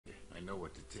I know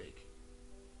what to take.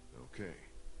 Okay.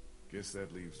 Guess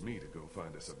that leaves me to go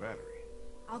find us a battery.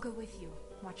 I'll go with you.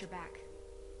 Watch your back.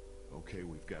 Okay,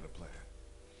 we've got a plan.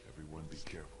 Everyone be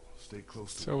careful. Stay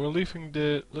close to So we're leaving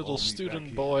the little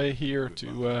student boy here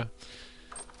to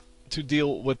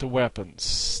deal with the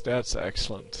weapons. That's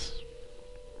excellent.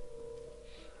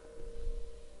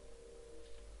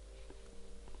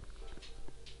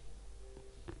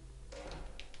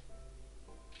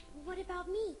 What about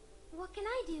me? What can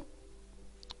I do?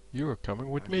 You are coming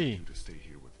with I me. need you to stay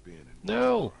here with Ben and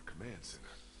No. our command center.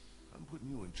 I'm putting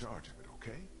you in charge of it,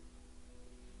 okay?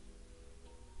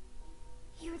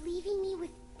 You're leaving me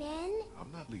with Ben?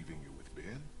 I'm not leaving you with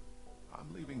Ben.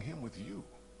 I'm leaving him with you.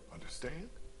 Understand?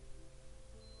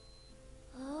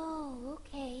 Oh,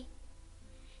 okay.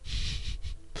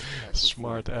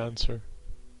 Smart answer.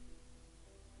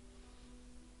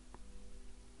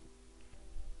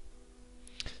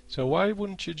 So why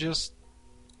wouldn't you just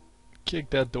kick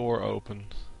that door open?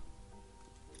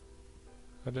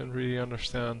 I didn't really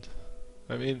understand.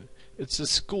 I mean, it's a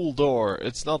school door.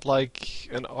 It's not like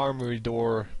an armory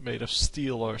door made of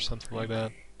steel or something like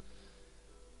that.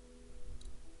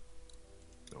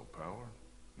 No power,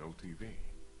 no TV.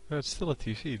 No, it's still a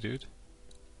TV, dude.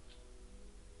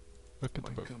 Look at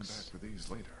the Might come back books. for these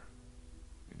later.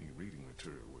 Any reading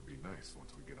material would be nice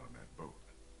once we get on that boat.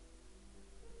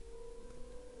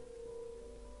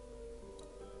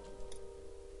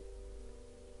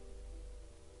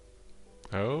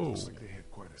 Oh. Looks like they had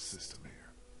quite a system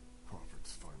here.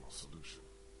 Crawford's final solution.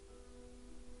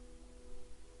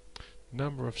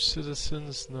 Number of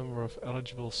citizens, number of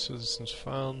eligible citizens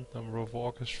found, number of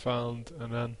walkers found,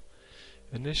 and then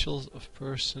initials of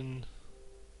person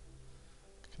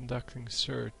conducting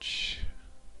search.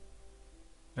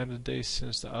 And the days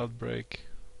since the outbreak.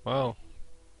 Wow.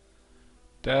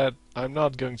 That, I'm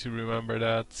not going to remember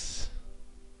that.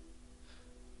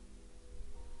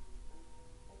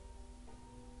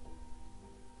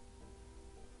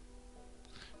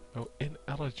 Oh,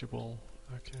 ineligible.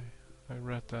 Okay, I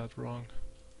read that wrong.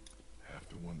 Have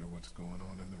to wonder what's going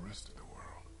on in the rest of the world.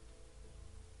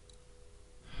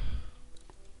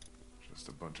 Just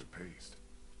a bunch of paste.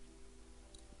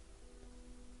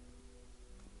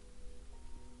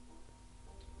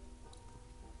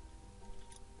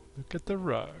 Look at the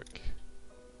rug.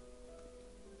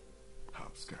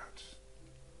 Hopscotch.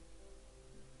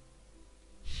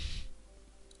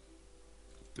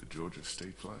 The Georgia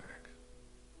state flag.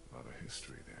 A lot of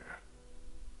history there.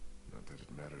 Not that it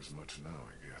matters much now,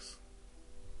 I guess.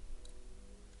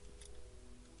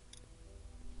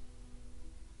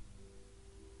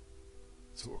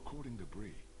 So according to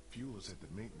Bree, fuel is at the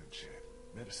maintenance shed.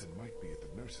 Medicine might be at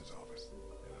the nurse's office.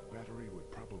 And a battery would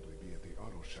probably be at the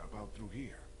auto shop out through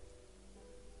here.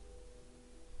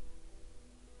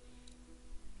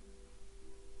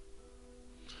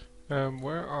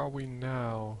 Where are we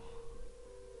now?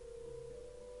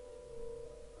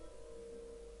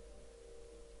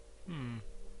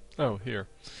 Oh, here.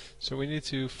 So we need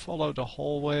to follow the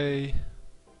hallway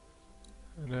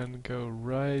and then go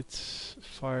right,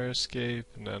 fire escape,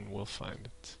 and then we'll find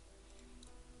it.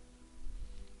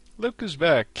 Luke is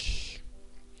back.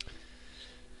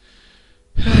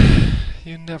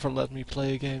 You never let me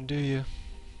play a game, do you?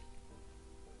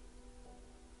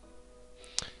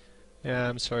 Yeah,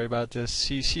 I'm sorry about this.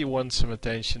 She wants some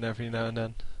attention every now and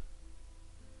then.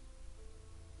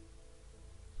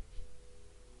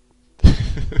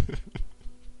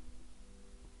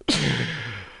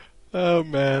 Oh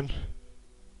man.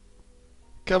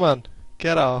 Come on,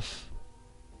 get off.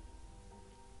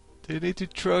 Do you need to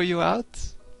throw you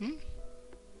out?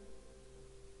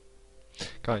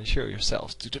 Go and show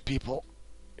yourselves to the people.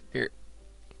 Here.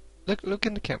 Look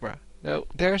in the camera. No,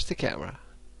 there's the camera.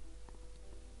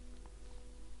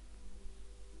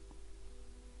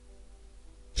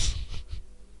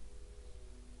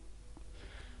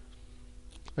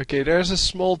 Okay, there's a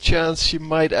small chance she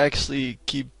might actually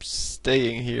keep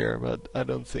staying here, but I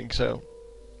don't think so.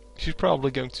 She's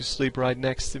probably going to sleep right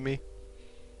next to me.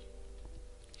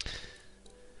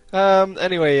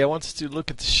 Anyway, I wanted to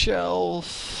look at the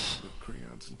shelf. With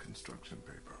crayons and construction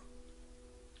paper.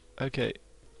 Okay,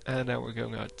 and now we're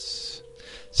going out.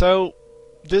 So,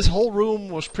 this whole room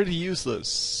was pretty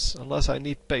useless, unless I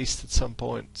need paste at some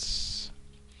point.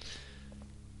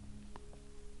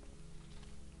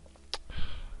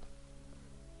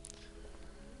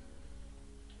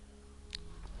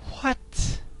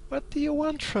 What? What do you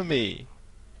want from me?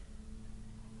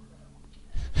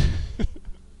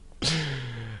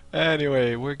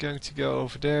 Anyway, we're going to go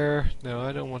over there. No,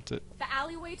 I don't want to. The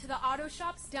alleyway to the auto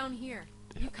shop's down here.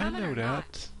 You I coming know or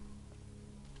not? that.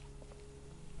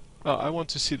 Oh, I want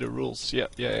to see the rules. Yeah,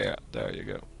 yeah, yeah. There you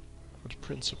go. With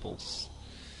principles.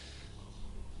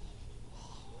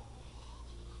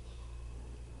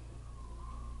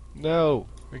 No!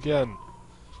 Again.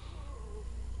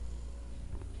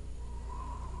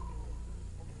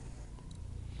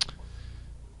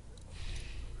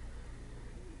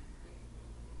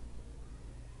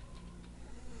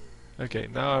 Okay,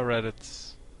 now I read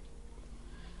it.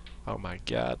 Oh my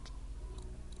god.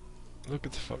 Look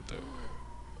at the photo.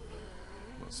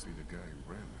 Must be the guy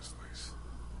who ran this place.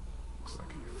 Looks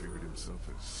like he figured himself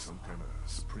as some kind of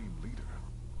supreme leader.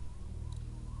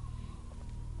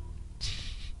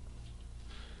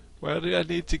 Where do I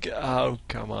need to go? Oh,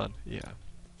 come on. Yeah,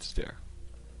 it's there.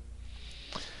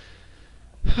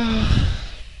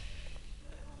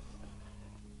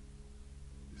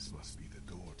 This must be the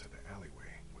door to the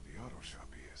alleyway where the auto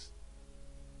shop is.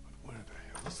 But where the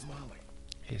hell is Molly?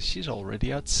 Yeah, she's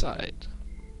already outside.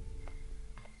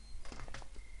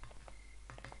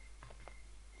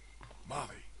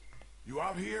 Molly, you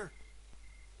out here?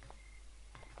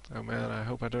 Oh man, I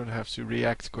hope I don't have to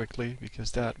react quickly,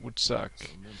 because that would suck. So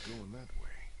I'm not going that way.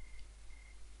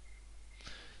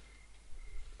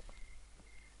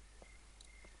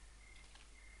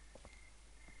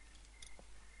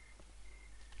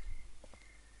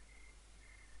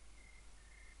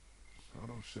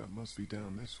 Auto shop must be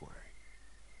down this way.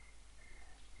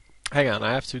 Hang on,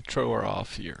 I have to throw her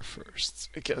off here first,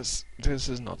 because this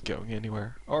is not going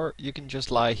anywhere. Or you can just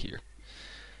lie here.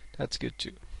 That's good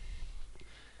too.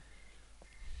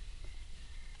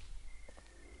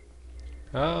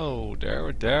 Oh, there,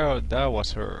 that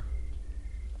was her.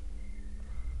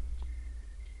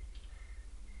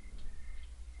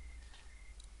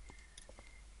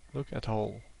 Look at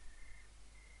hole.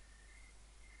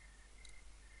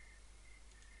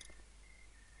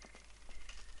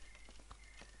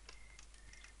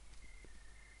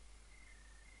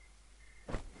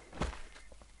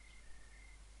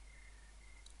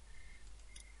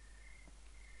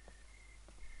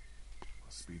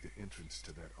 Must be the entrance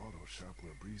to that auto shop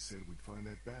where Bree said we'd find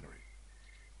that battery.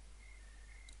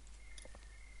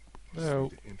 No.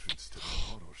 Must be the entrance to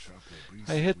that auto shop where Bree I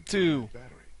said hit we'd two. find that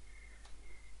battery.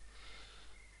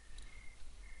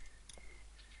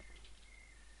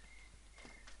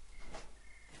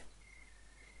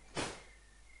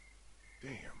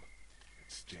 Damn,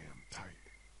 it's jammed tight.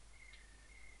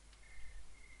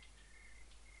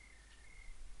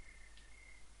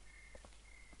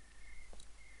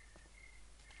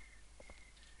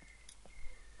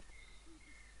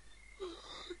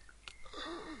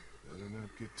 Better not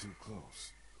get too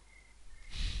close.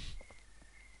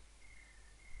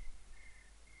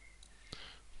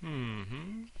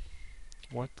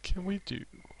 What can we do?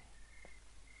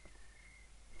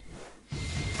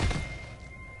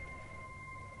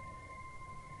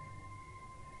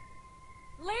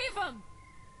 Leave him!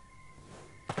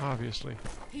 Obviously.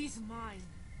 He's mine.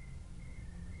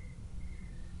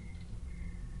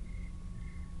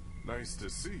 Nice to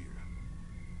see you.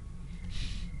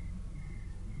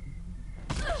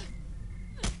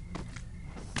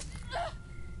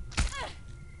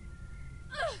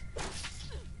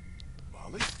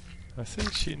 Molly? I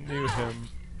think she knew him.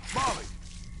 Molly!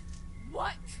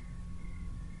 What?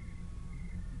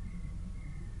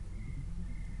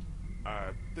 I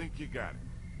think you got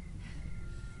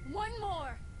it. One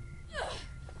more!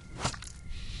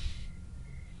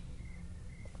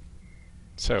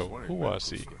 So, Wearing who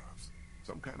was medical he? scrubs.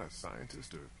 Some kind of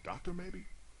scientist or doctor, maybe?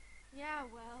 Yeah,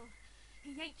 well,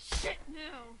 he ain't shit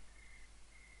now.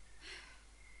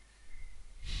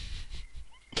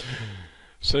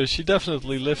 So she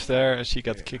definitely lived there and she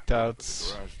got Yeah, kicked but out.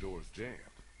 the garage door's jammed.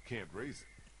 Can't raise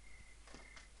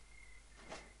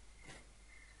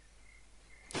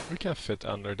it. We can fit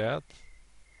under that.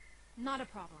 Not a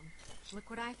problem. Look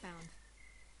what I found.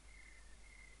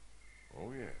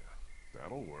 Oh yeah,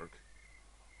 that'll work.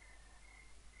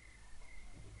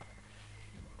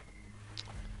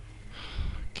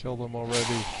 Kill them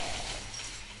already.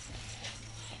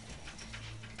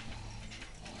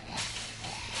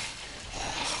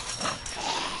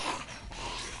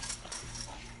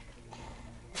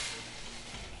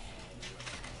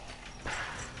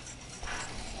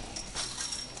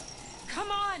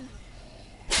 Come on!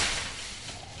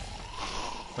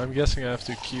 I'm guessing I have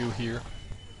to queue here.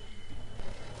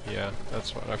 Yeah,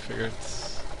 that's what I figured.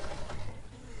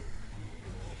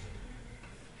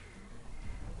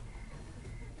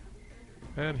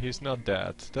 And he's not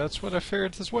dead. That's what I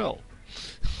figured as well.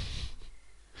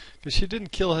 Because she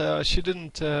didn't kill her, she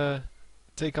didn't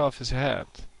take off his head.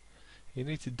 You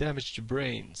need to damage the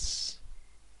brains.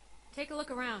 Take a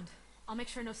look around. I'll make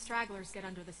sure no stragglers get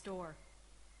under this door.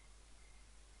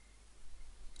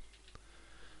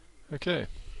 Okay.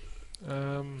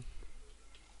 I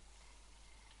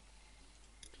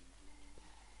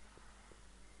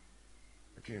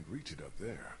can't reach it up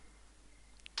there.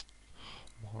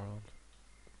 Moron.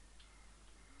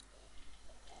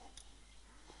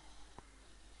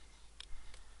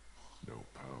 No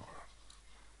power.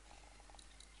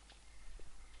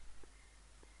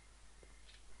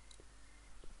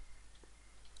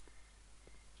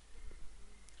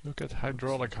 Look at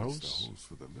hydraulic Looks like it's hose. the hose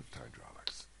for the lift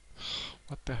hydraulics.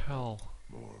 What the hell?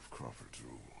 More of Crawford's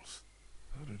rules.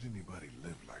 How did anybody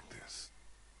live like this?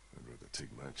 I'd rather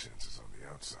take my chances on the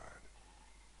outside.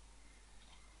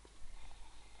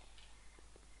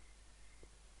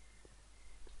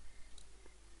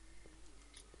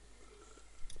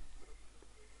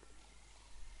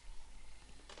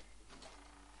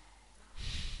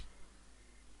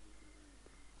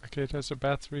 Okay, there's a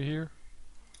battery here.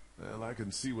 Well, I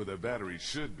can see where the battery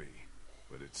should be,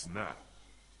 but it's not.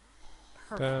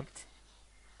 Perfect.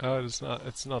 Oh, it's not.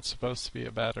 It's not supposed to be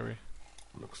a battery.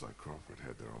 Looks like Crawford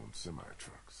had their own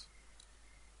semi-trucks.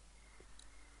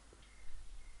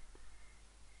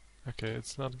 Okay,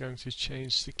 it's not going to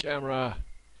change the camera.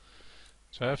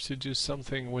 So I have to do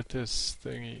something with this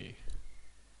thingy.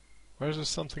 Where's there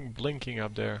something blinking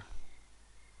up there?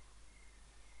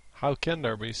 How can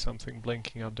there be something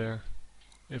blinking up there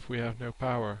if we have no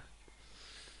power?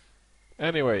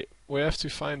 Anyway, we have to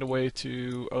find a way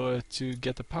to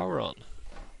get the power on.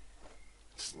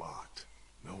 It's locked.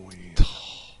 No way in.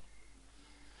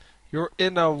 You're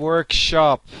in a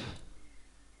workshop.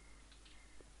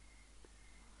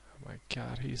 Oh my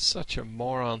god, he's such a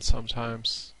moron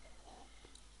sometimes.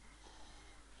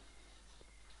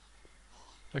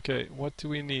 Okay, what do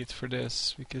we need for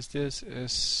this? Because this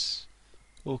is...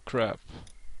 oh crap.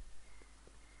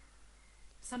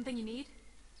 Something you need?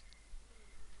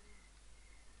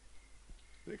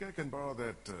 Think I can borrow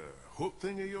that hook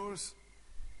thing of yours?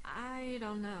 I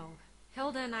don't know.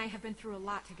 Hilda and I have been through a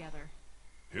lot together.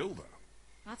 Hilda?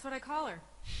 That's what I call her.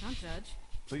 Don't judge.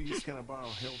 Please, can I borrow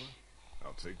Hilda?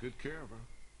 I'll take good care of her.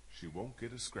 She won't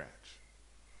get a scratch.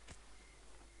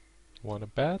 Want a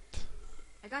bet?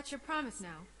 I got your promise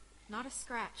now. Not a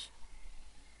scratch.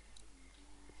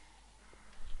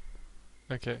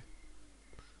 Okay.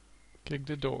 Kick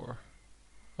the door.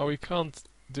 Oh, we can't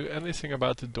do anything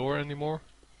about the door anymore.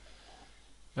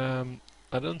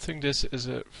 I don't think this is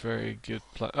a very good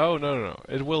plan. Oh, no.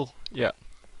 It will, yeah.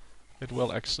 It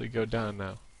will actually go down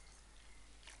now.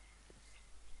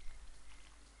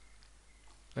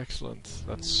 Excellent.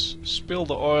 Let's spill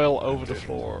the oil over the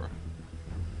floor.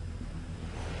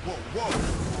 Whoa!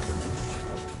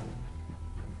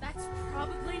 That's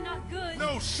probably not good.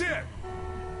 No shit!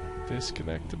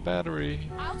 Disconnect the battery.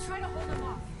 I'll try to hold him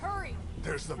off. Hurry!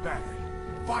 There's the battery.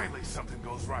 Finally something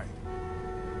goes right.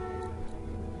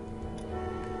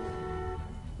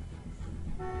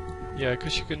 Yeah,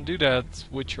 because you can do that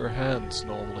with your hands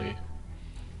normally.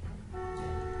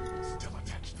 Still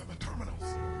attached to the terminals.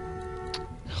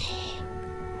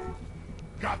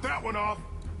 Got that one off.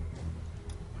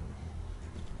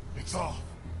 It's off.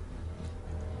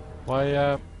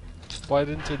 Why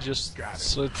didn't it just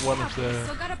slit one of the...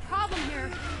 Still got a problem here.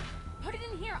 Put it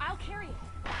in here. I'll carry it.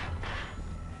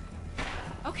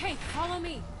 Okay, follow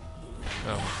me.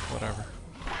 Oh, whatever.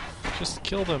 Just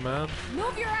kill them, man.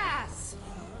 Move your ass.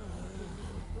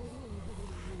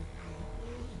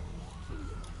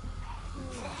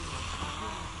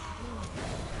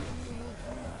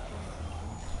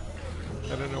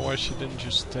 I don't know why she didn't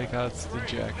just take out the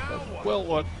jack, but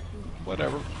well,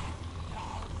 whatever.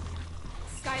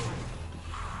 Skylar,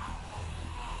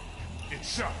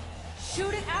 It's shut.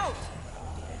 shoot it out.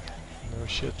 No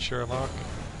shit, Sherlock.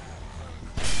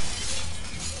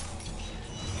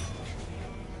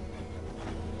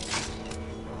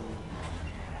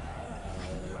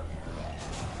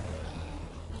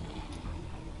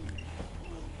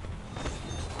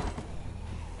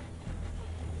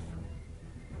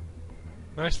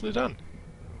 Nicely done.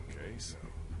 Okay, so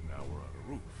now we're on a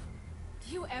roof.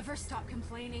 Do you ever stop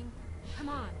complaining? Come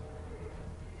on.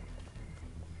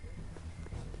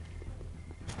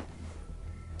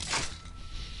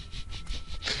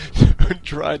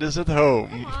 Try this at home.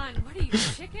 Come on. What are you,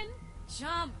 chicken?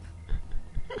 Jump.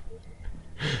 I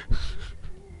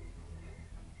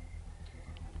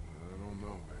don't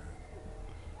know, man.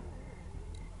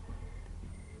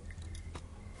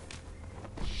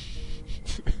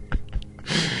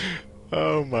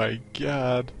 Oh my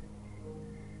god.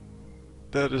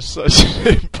 That is such an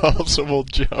impossible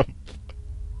jump.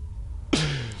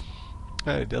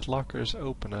 Hey, that locker is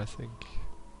open, I think.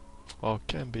 Well,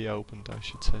 can be opened, I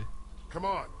should say. Come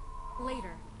on.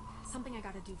 Later. Something I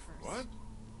gotta do first. What?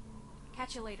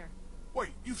 Catch you later. Wait,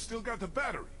 you've still got the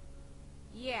battery.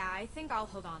 Yeah, I think I'll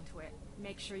hold on to it.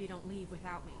 Make sure you don't leave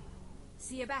without me.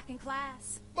 See you back in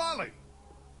class. Molly!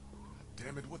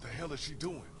 Damn it, what the hell is she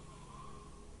doing?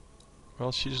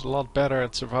 Well, she's a lot better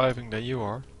at surviving than you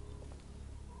are.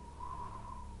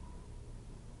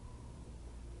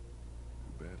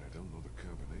 Too bad I don't know the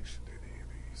combination to any of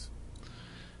these.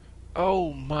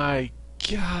 Oh my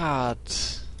god!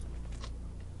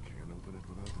 Can't open it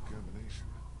without the combination.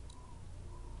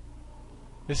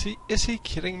 Is he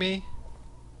kidding me?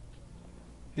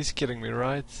 He's kidding me,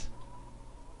 right?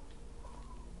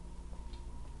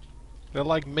 They're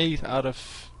like made out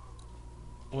of,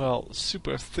 well,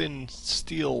 super thin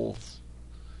steel.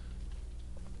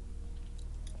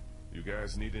 You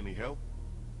guys need any help?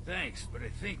 Thanks, but I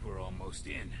think we're almost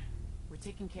in. We're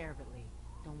taking care of it, Lee.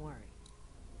 Don't worry.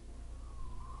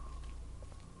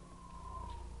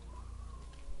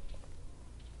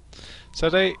 So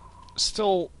they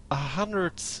stole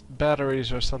 100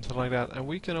 batteries or something like that, and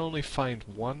we can only find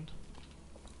one.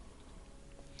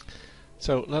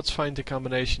 So let's find the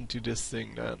combination to this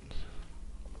thing then.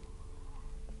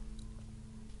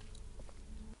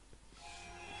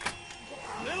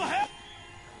 Little help!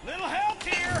 Little help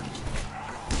here!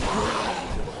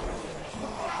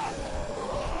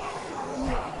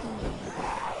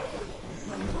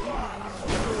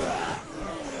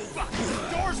 Fuck!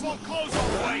 The doors won't close all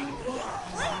the way!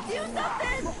 Do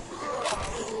something!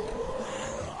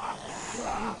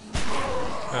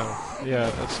 Oh, yeah,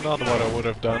 that's not what I would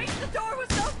have done. The door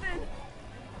was open!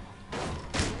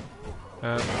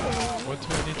 What do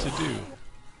I need to do?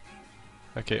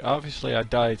 Okay, obviously I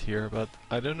died here, but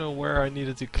I don't know where I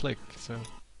needed to click, so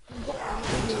I'm going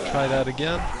to try that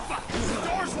again. Fuck! The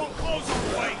doors won't close all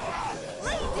the way!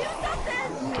 Lee, do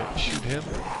something! Okay, shoot him.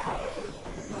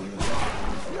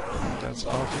 That's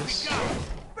obvious.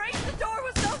 Frank, the door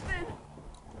was open!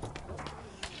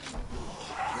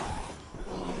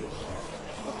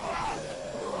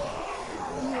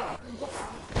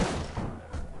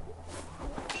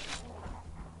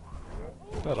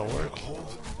 That'll work.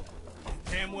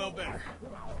 Damn well better.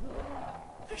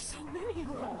 There's so many of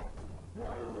them.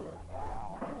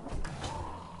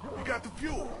 You got the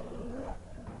fuel.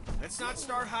 Let's not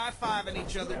start high-fiving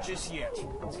each other just yet.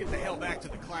 Let's get the hell back to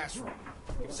the classroom.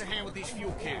 Give us a hand with these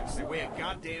fuel cans. They weigh a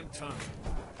goddamn ton.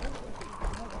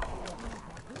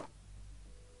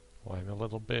 Well, I'm a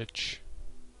little bitch.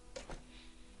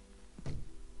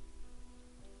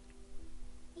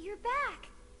 You're back.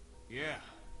 Yeah,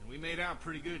 and we made out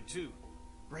pretty good, too.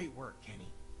 Great work,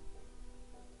 Kenny.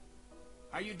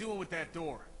 How you doing with that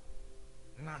door?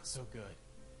 Not so good.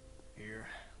 Here,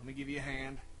 let me give you a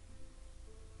hand.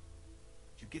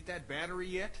 Did you get that battery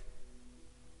yet?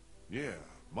 Yeah,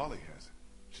 Molly has it.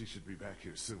 She should be back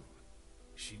here soon.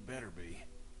 She'd better be.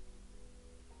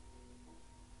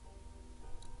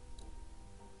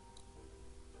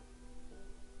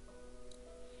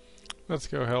 Let's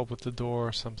go help with the door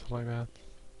or something like that.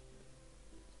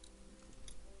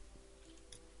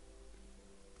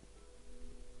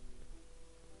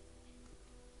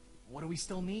 What do we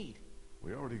still need?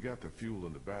 We already got the fuel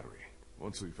and the battery.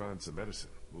 Once we find some medicine,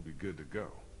 we'll be good to go.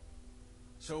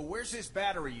 So where's this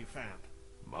battery you found?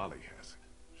 Molly has it.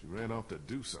 She ran off to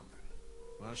do something.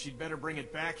 Well, she'd better bring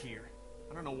it back here.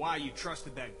 I don't know why you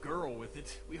trusted that girl with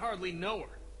it. We hardly know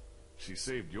her. She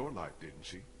saved your life, didn't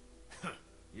she?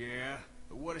 Yeah,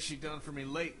 but what has she done for me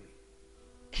lately?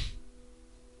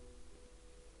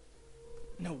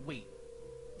 No, wait.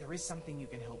 There is something you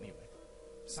can help me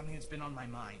with. Something that's been on my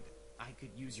mind. I could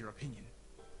use your opinion.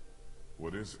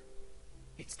 What is it?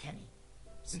 It's Kenny.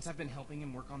 Since I've been helping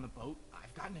him work on the boat,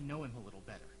 I've gotten to know him a little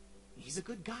better. He's a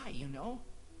good guy, you know?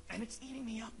 And it's eating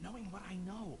me up knowing what I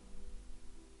know.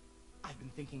 I've been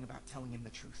thinking about telling him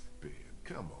the truth. Ben,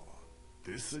 come on.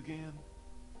 This again?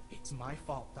 It's my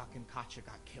fault Doc and Katja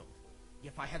got killed.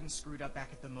 If I hadn't screwed up back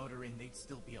at the motor inn, they'd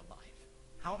still be alive.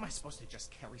 How am I supposed to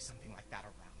just carry something like that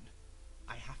around?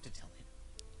 I have to tell him.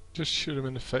 Just shoot him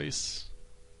in the face.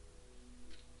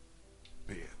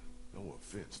 Ben, no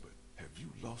offense, but have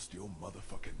you lost your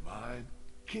motherfucking mind?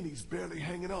 Kenny's barely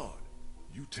hanging on.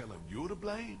 You tell him you're to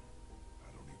blame?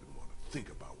 I don't even want to think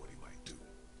about what he might do.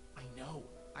 I know.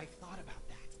 I've thought about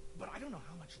that. But I don't know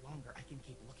how much longer I can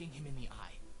keep looking him in the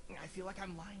eye. I feel like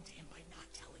I'm lying to him by not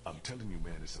telling him. I'm telling you,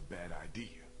 man, it's a bad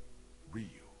idea.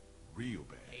 Real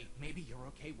bad. Hey, maybe you're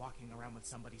okay walking around with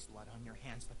somebody's blood on your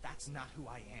hands, but that's not who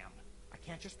I am. I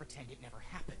can't just pretend it never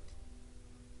happened.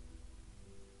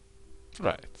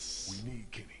 Right. We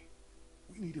need Kenny.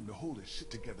 We need him to hold his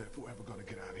shit together if we're ever gonna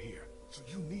get out of here. So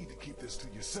you need to keep this to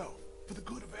yourself, for the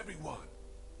good of everyone.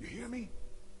 You hear me?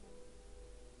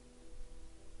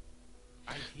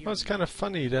 here. Well, it's kind of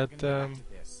funny that We're gonna get back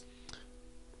to this.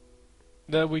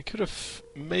 that we could have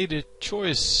made a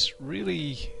choice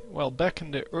really well back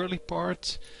in the early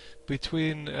part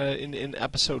between in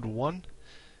episode 1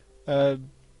 How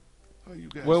you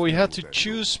guys where we had handle to that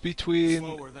choose between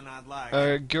Slower than I'd like.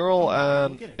 a girl We'll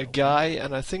and get it, a don't guy,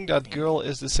 and I think that girl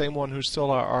is the same one who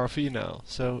stole our RV now,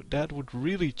 so that would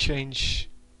really change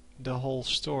the whole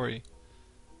story.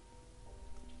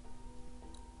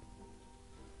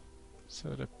 So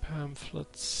the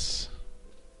pamphlets.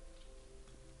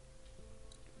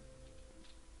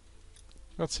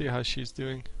 Let's see how she's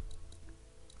doing.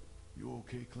 You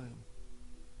okay, Clem?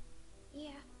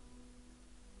 Yeah.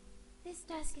 This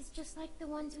desk is just like the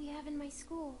ones we have in my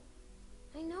school.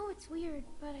 I know it's weird,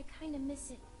 but I kinda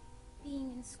miss it,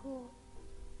 being in school.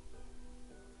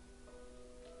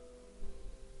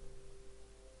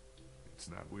 It's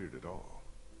not weird at all.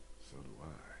 So do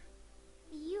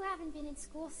I. You haven't been in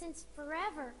school since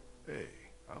forever. Hey,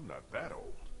 I'm not that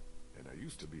old. And I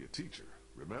used to be a teacher,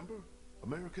 remember?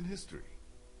 American history.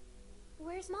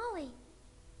 Where's Molly?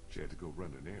 She had to go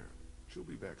run an errand. She'll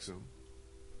be back soon.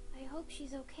 I hope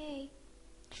she's okay.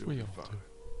 She'll We be all fine.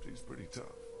 She's pretty tough.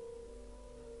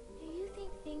 Do you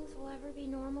think things will ever be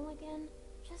normal again?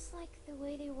 Just like the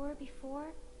way they were before?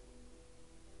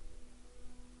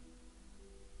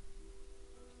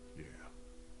 Yeah.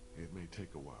 It may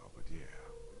take a while, but yeah,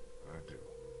 I do.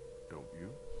 Don't you?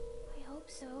 I hope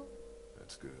so.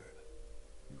 That's good.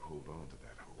 You hold on to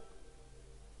that hope.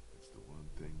 It's the one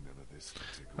thing none of this can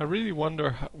take I away. really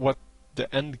wonder what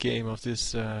the end game of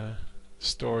this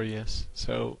story is.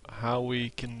 So how we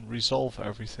can resolve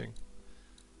everything,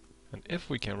 and if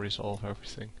we can resolve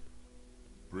everything.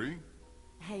 Bree?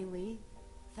 Hey, Lee.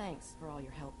 Thanks for all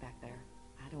your help back there.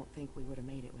 I don't think we would have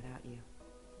made it without you.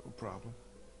 No problem.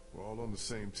 We're all on the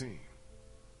same team.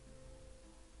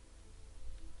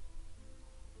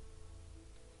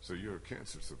 So you're a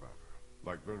cancer survivor,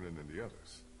 like Vernon and the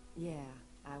others. Yeah,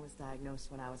 I was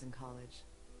diagnosed when I was in college.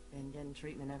 Been getting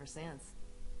treatment ever since.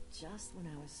 Just when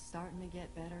I was starting to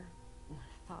get better, when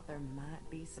I thought there might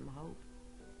be some hope,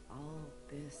 all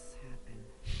this happened.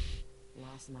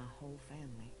 Lost my whole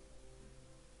family.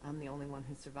 I'm the only one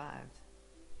who survived.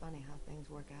 Funny how things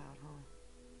work out, huh?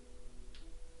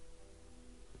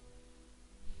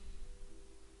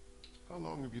 How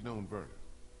long have you known Vernon?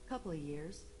 Couple of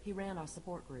years. He ran our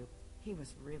support group. He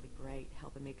was really great,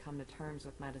 helping me come to terms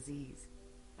with my disease.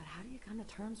 But how do you come to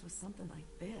terms with something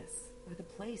like this? With a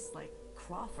place like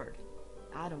Crawford?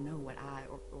 I don't know what I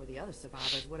or the other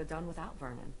survivors would have done without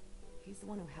Vernon. He's the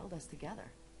one who held us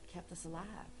together, kept us alive.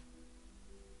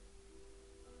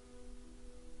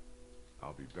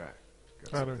 I'll be back.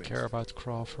 Got I some don't things care to about do.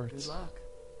 Crawford. Good luck.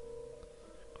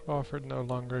 Crawford no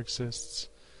longer exists.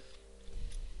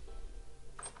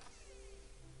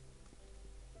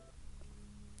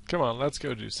 Come on, let's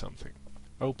go do something.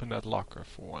 Open that locker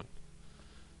for one.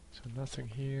 So nothing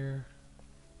here.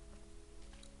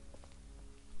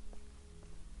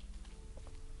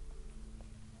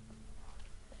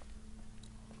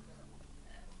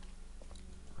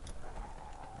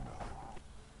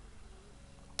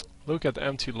 Look at the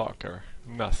empty locker.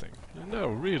 Nothing. No,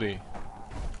 really.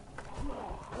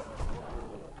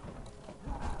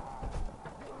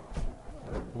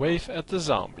 Wave at the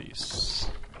zombies.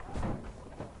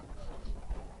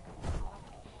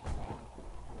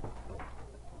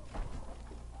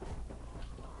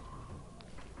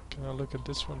 Can I look at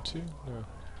this one too? No.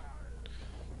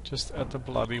 Just at the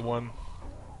bloody one.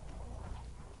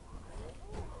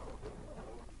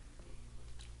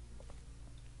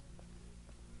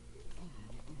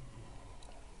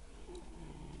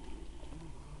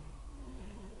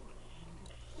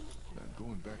 Not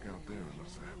going back out there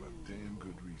unless I have a damn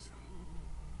good reason.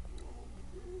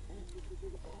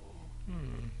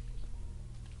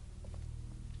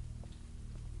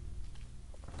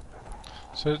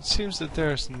 So it seems that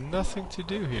there's nothing to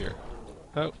do here.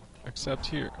 Oh, except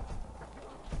here.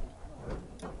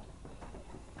 They've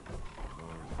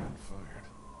already been fired.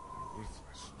 They're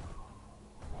worthless.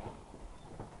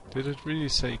 Did it really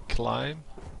say climb?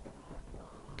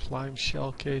 Climb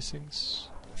shell casings?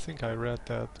 I think I read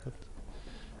that, but...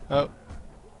 Oh.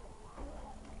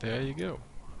 There you go.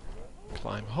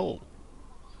 Climb hole.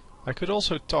 I could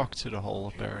also talk to the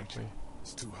hole, apparently.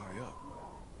 It's too high up.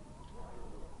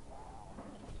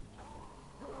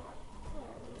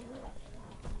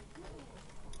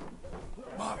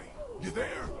 Molly, you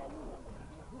there?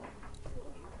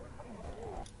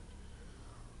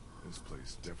 This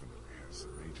place definitely has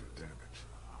some major damage.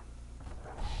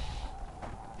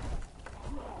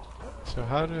 So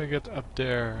how do I get up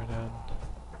there then?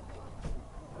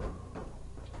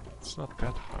 It's not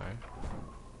that high.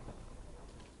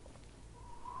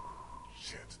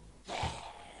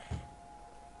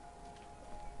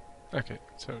 Okay,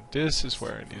 so this is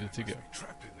where I needed to go.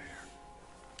 Trapped in there.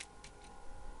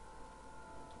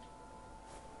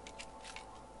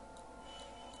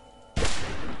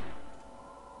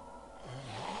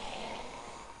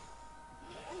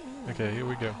 Okay, here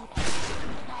we go.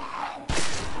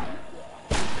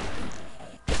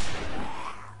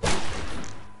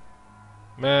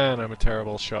 Man, I'm a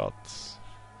terrible shot.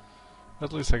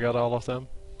 At least I got all of them.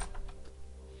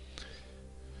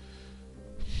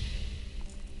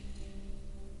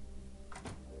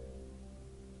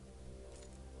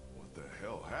 What the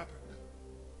hell happened?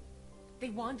 They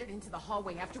wandered into the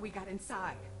hallway after we got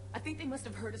inside. I think they must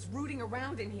have heard us rooting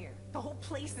around in here. The whole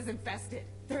place is infested.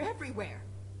 They're everywhere.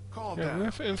 Calm Yeah, down. we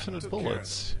have infinite Took care of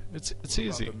bullets. It's What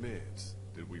easy. about the meds?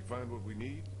 Did we find what we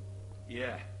need?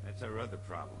 Yeah, that's our other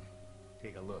problem.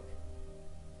 Take a look.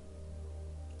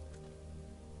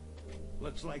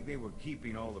 Looks like they were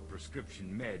keeping all the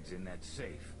prescription meds in that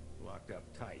safe, locked up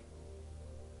tight.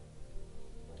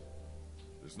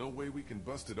 There's no way we can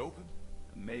bust it open?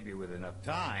 Maybe with enough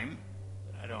time,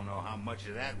 but I don't know how much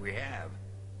of that we have.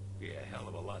 Be a hell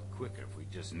of a lot quicker if we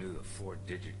just knew the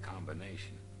 4-digit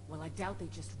combination. Well, I doubt they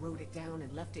just wrote it down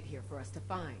and left it here for us to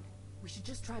find. We should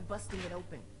just try busting it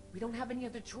open. We don't have any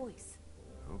other choice.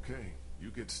 Okay,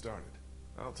 you get started.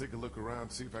 I'll take a look around,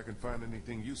 see if I can find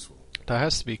anything useful. There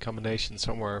has to be a combination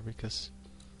somewhere because...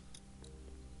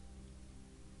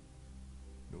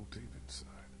 No tape inside.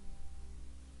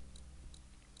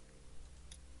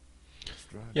 Let's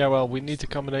try Yeah, well, we need the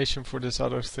combination for this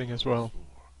other thing as well.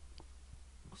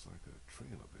 Looks like a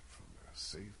trail of it from the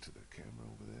safe to the camera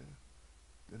over there,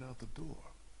 then out the door.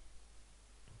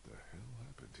 What the hell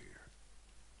happened here?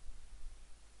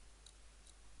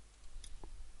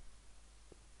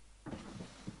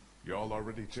 Y'all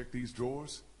already checked these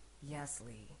drawers? Yes,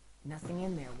 Lee. Nothing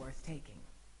in there worth taking.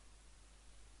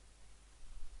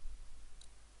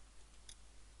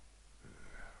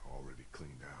 Already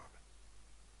cleaned out.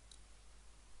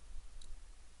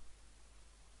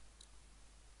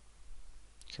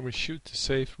 Can we shoot the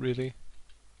safe, really?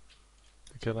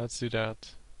 Okay, let's do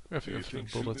that. We have Do you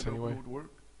infinite think bullets shooting it anyway. open would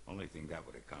work? Only thing that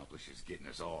would accomplish is getting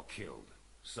us all killed.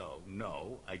 So,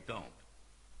 no, I don't.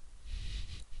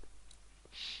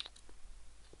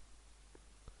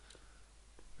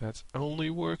 That only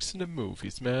works in the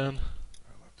movies, man.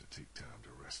 I'll have to take time to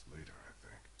rest later, I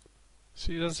think.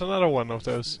 See, that's another one of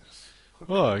those. Yes.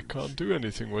 Oh, I can't do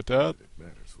anything with that. It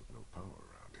matters with no power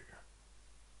around here.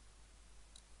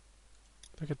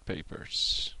 Look at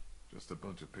papers. Just a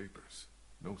bunch of papers.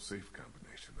 No safe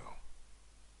combination, though.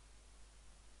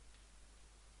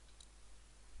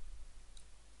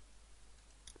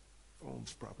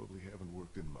 Phones probably haven't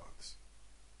worked in months.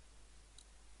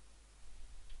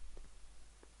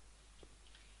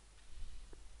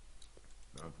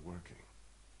 Not working.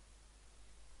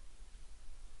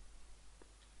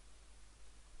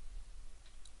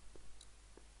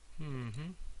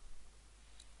 Mm-hmm.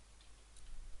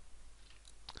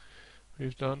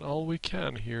 We've done all we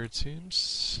can here, it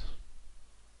seems.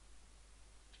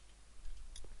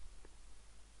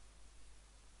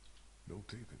 No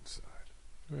tape inside.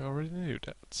 We already knew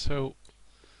that. So,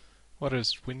 what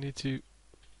is? We need to...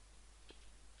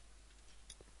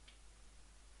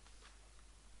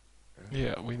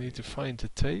 Yeah, we need to find the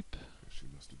tape. She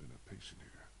must have been a patient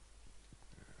here.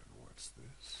 And what's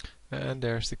this? And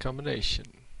there's the combination.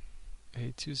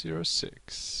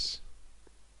 8206.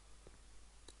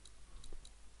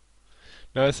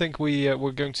 Now I think we're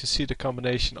going to see the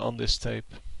combination on this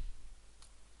tape.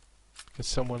 Because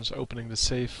someone's opening the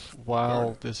safe while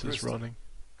Gordon, this is Kristen, running.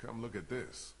 Come look at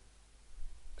this.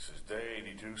 This is day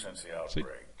 82 since the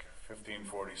outbreak.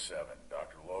 1547.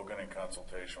 Dr. Logan in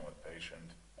consultation with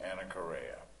patient Anna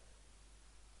Correa.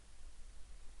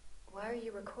 Why are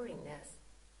you recording this?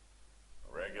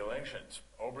 Regulations.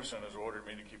 Oberson has ordered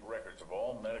me to keep records of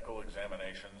all medical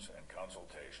examinations and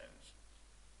consultations.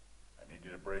 I need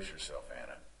you to brace yourself,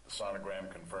 Anna. The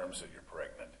sonogram confirms that you're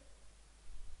pregnant.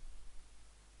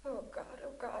 Oh God,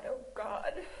 oh God, oh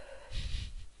God.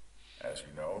 As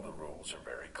you know, the rules are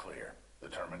very clear. The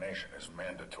termination is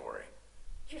mandatory.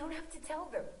 You don't have to tell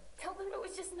them. Tell them it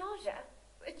was just nausea.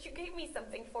 That you gave me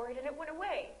something for it and it went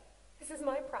away. This is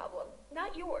my problem,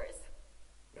 not yours.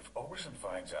 If Oberson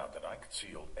finds out that I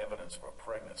concealed evidence of a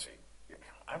pregnancy,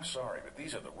 I'm sorry, but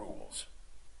these are the rules.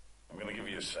 I'm going to give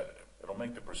you a sedative. It'll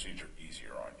make the procedure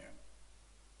easier on you.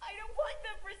 I don't want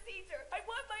the procedure. I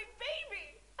want my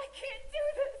baby. I can't do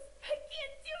this. I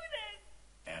can't do this.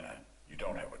 Anna, you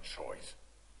don't have a choice.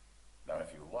 Now,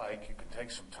 if you like, you can take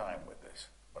some time with this,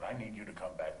 but I need you to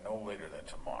come back no later than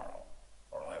tomorrow,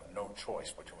 or I'll have no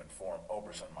choice but to inform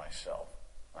Oberson myself.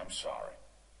 I'm sorry.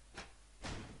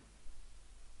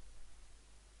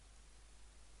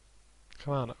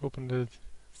 Come on, open the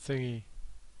thingy.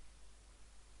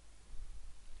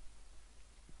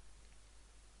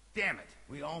 Damn it,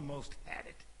 we almost had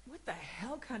it. What the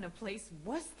hell kind of place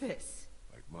was this?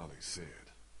 Like Molly said,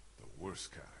 the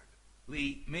worst kind.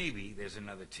 Lee, maybe there's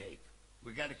another tape.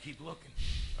 We gotta keep looking.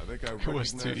 I think I It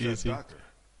was recognized too that easy. doctor.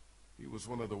 He was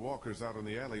one of the walkers out in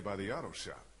the alley by the auto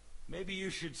shop. Maybe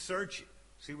you should search it,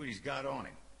 see what he's got on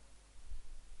him.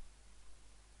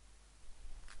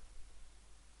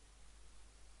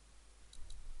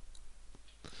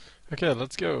 Okay,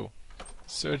 let's go.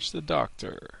 Search the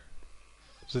doctor.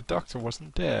 The doctor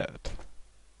wasn't dead.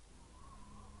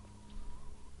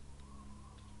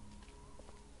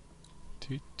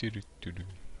 Do-do-do-do-do.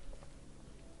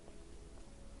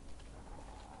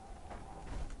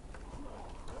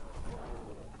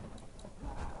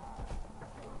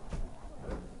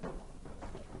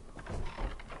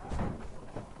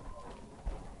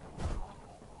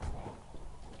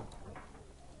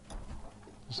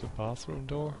 There's a bathroom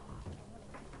door.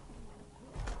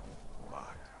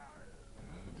 Locked.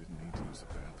 I didn't need to use the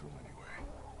bathroom anyway.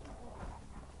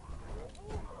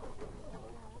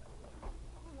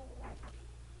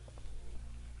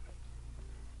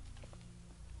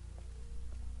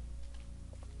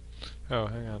 Oh,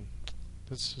 hang on.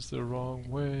 This is the wrong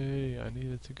way. I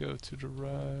needed to go to the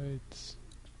right.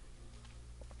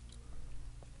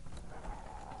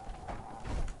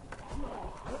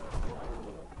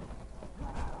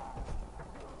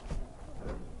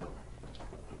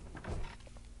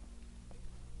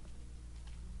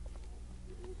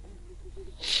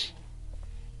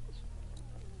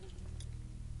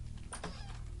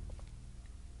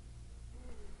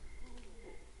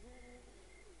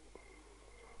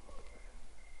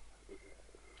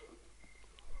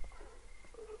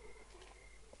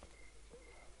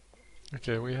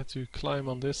 Okay, we had to climb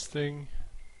on this thing.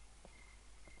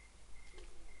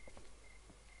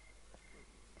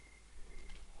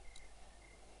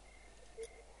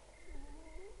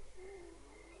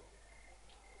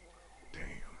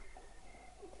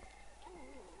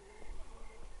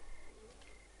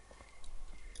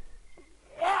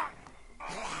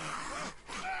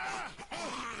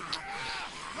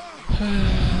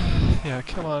 Yeah,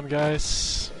 come on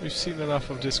guys. We've seen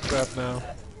enough of this crap now.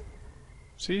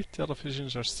 See,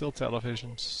 televisions are still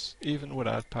televisions, even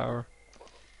without power.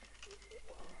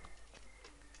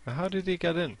 Now how did he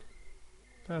get in?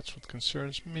 That's what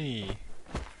concerns me.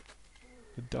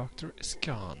 The doctor is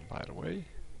gone, by the way.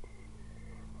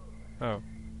 Oh,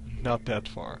 not that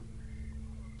far.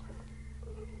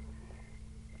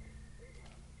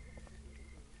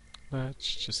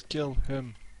 Let's just kill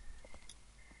him.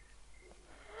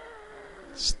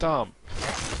 Stomp.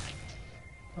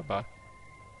 Bye-bye.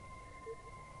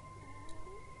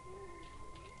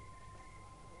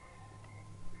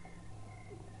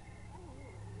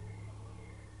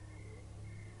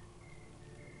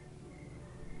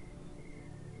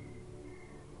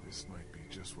 This might be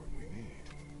just what we need.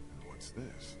 And what's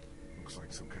this? Looks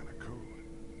like some kind of code.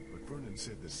 But Vernon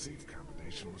said the safe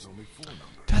combination was only 4 numbers.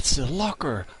 That's the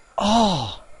locker!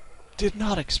 Oh! Did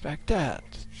not expect that.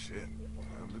 Shit,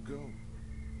 time to go.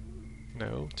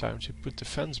 No, time to put the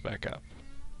fence back up.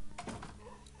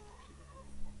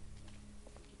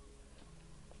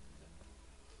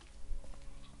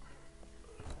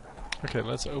 Okay,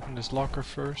 let's open this locker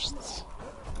first.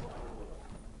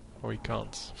 Oh, we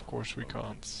can't. Of course we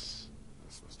can't. This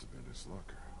must have been his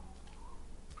locker.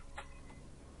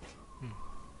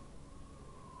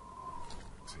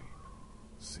 Tape.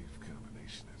 Safe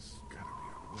combination has gotta be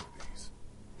on one of these.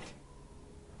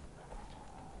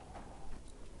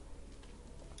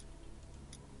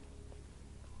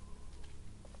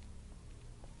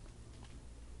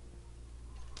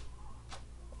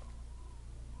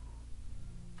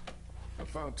 I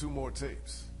found 2 more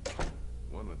tapes.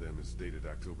 One of them is dated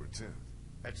October 10th.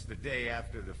 That's the day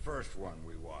after the first one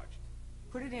we watched.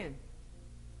 Put it in.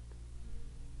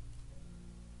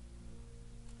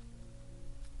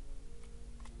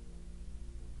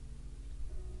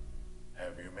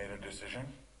 Have you made a decision?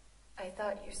 I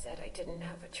thought you said I didn't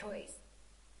have a choice.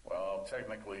 Well,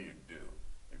 technically you do.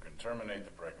 You can terminate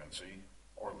the pregnancy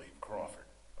or leave Crawford.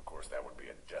 Of course, that would be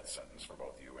a death sentence for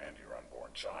both you and your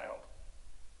unborn child.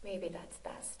 Maybe that's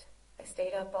best. I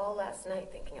stayed up all last night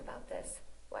thinking about this.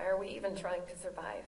 Why are we even trying to survive?